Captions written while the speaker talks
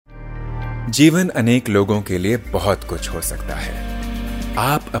जीवन अनेक लोगों के लिए बहुत कुछ हो सकता है।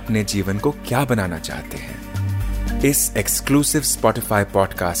 आप अपने जीवन को क्या बनाना चाहते हैं? इस एक्सक्लूसिव स्पॉटिफाई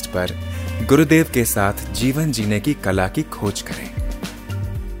पॉडकास्ट पर गुरुदेव के साथ जीवन जीने की कला की खोज करें।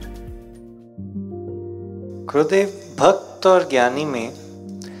 गुरुदेव, भक्त और ज्ञानी में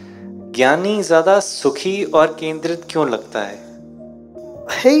ज्ञानी ज्यादा सुखी और केंद्रित क्यों लगता है?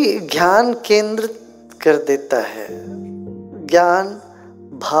 ज्ञान केंद्रित कर देता है। ज्ञान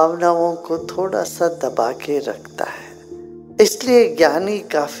भावनाओं को थोड़ा सा दबा के रखता है, इसलिए ज्ञानी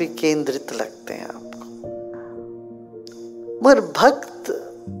काफी केंद्रित लगते हैं आपको। मगर भक्त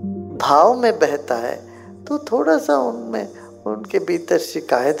भाव में बहता है तो थोड़ा सा उनमें उनके भीतर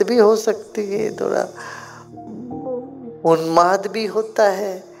शिकायत भी हो सकती है, थोड़ा उन्माद भी होता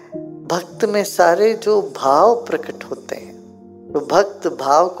है। भक्त में सारे जो भाव प्रकट होते हैं, तो भक्त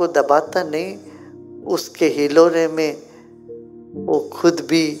भाव को दबाता नहीं, उसके हिलोरे में वो खुद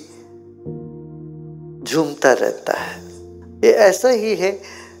भी झूमता रहता है। ये ऐसा ही है,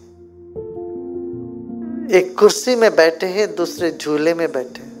 एक कुर्सी में बैठे हैं, दूसरे झूले में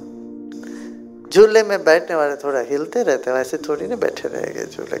बैठे हैं। झूले में बैठने वाले थोड़ा हिलते रहते हैं, वैसे थोड़ी ना बैठे रहेंगे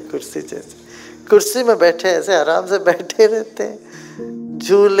झूले कुर्सी जैसे। कुर्सी में बैठे ऐसे आराम से बैठे रहते हैं।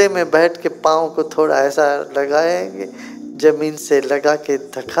 झूले में बैठ के पाँव को थोड़ा ऐसा लगाएंगे, जमीन से लगा के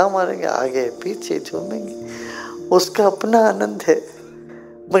धक्का मारेंगे, आगे पीछे झूमेंगे। उसका अपना आनंद है,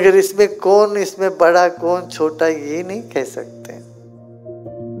 मगर इसमें बड़ा कौन छोटा ये नहीं कह सकते।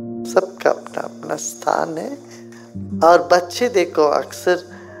 सबका अपना अपना स्थान है। और बच्चे देखो अक्सर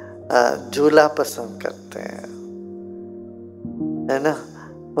झूला पसंद करते हैं, है ना।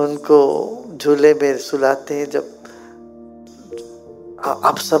 उनको झूले में सुलाते हैं। जब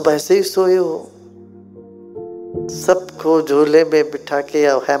आप सब ऐसे ही सोए हो, सबको झूले में बिठा के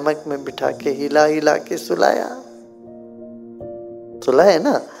या हैमक में बिठा के हिला हिला के सुलाया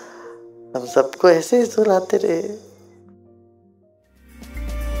ना। हम सबको ऐसे ही सुलाते रहे।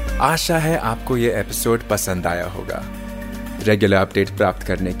 आशा है आपको ये एपिसोड पसंद आया होगा। रेगुलर अपडेट प्राप्त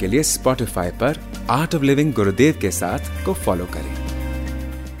करने के लिए स्पॉटिफाई पर आर्ट ऑफ लिविंग गुरुदेव के साथ को फॉलो करें।